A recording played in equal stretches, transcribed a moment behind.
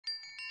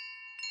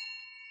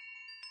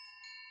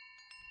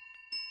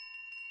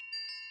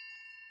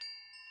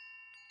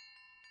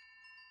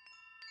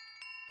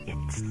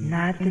It's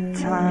not the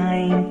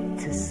time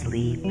to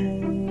sleep.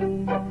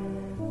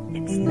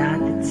 It's not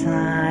the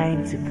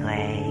time to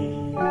play.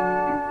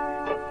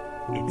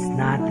 It's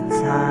not the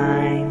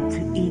time to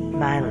eat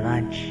my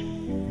lunch.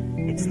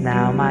 It's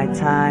now my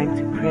time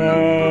to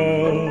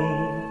pray.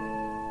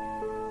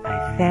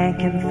 I thank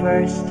Him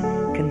first,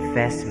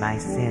 confess my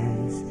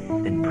sins,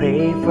 then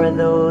pray for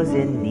those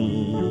in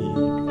need.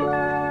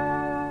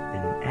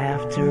 Then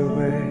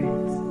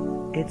afterwards,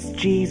 it's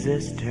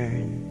Jesus'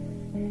 turn.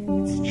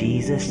 It's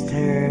Jesus'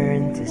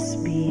 turn to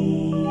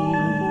speak.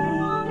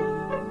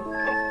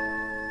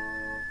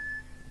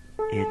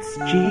 It's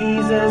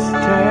Jesus'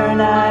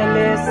 turn, I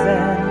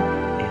listen.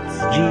 It's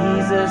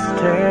Jesus'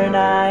 turn,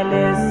 I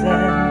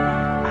listen.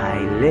 I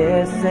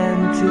listen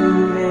to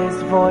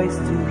His voice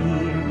to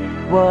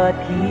hear what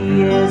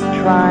He is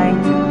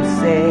trying to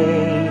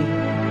say.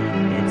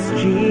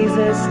 It's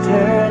Jesus'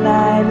 turn,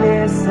 I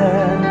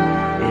listen.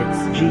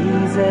 It's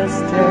Jesus'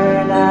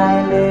 turn,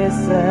 I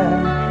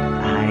listen.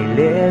 I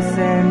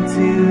listen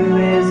to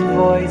His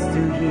voice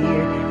to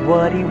hear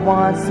what He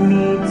wants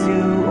me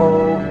to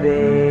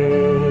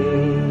obey.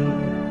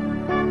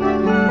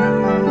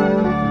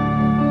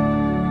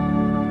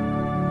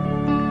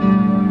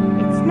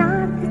 It's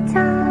not the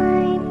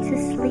time to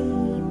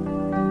sleep.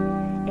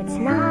 It's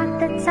not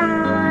the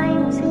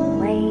time to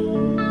play.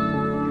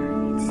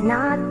 It's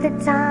not the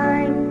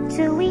time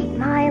to eat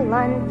my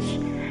lunch.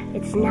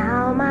 It's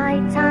now my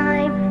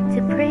time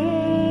to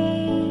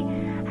pray.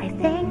 I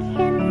thank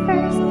Him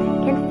first,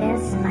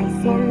 confess my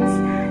sins,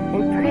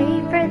 and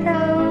pray for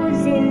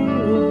those in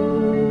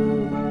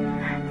need.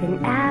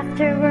 Then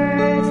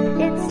afterwards,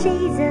 it's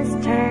Jesus'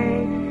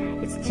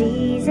 turn. It's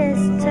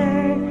Jesus'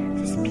 turn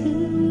to speak.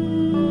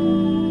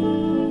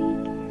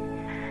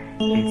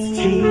 It's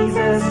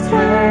Jesus'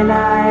 turn,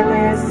 I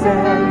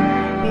listen.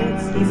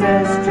 It's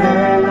Jesus'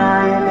 turn,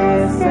 I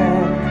listen.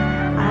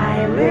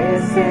 I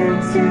listen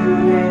to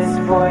His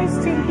voice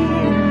to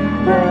hear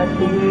what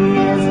He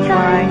is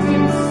trying to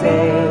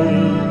say.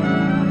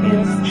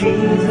 It's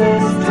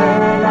Jesus'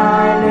 turn,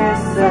 I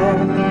listen.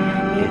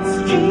 It's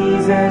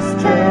Jesus'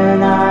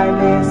 turn, I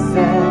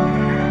listen.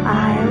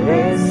 I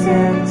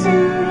listen to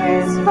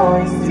His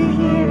voice to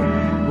hear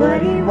what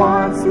He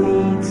wants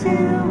me to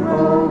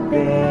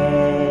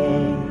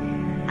obey.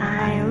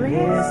 I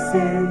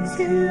listen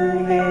to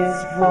His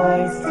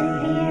voice to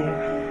hear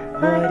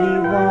what He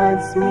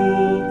wants me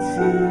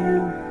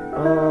to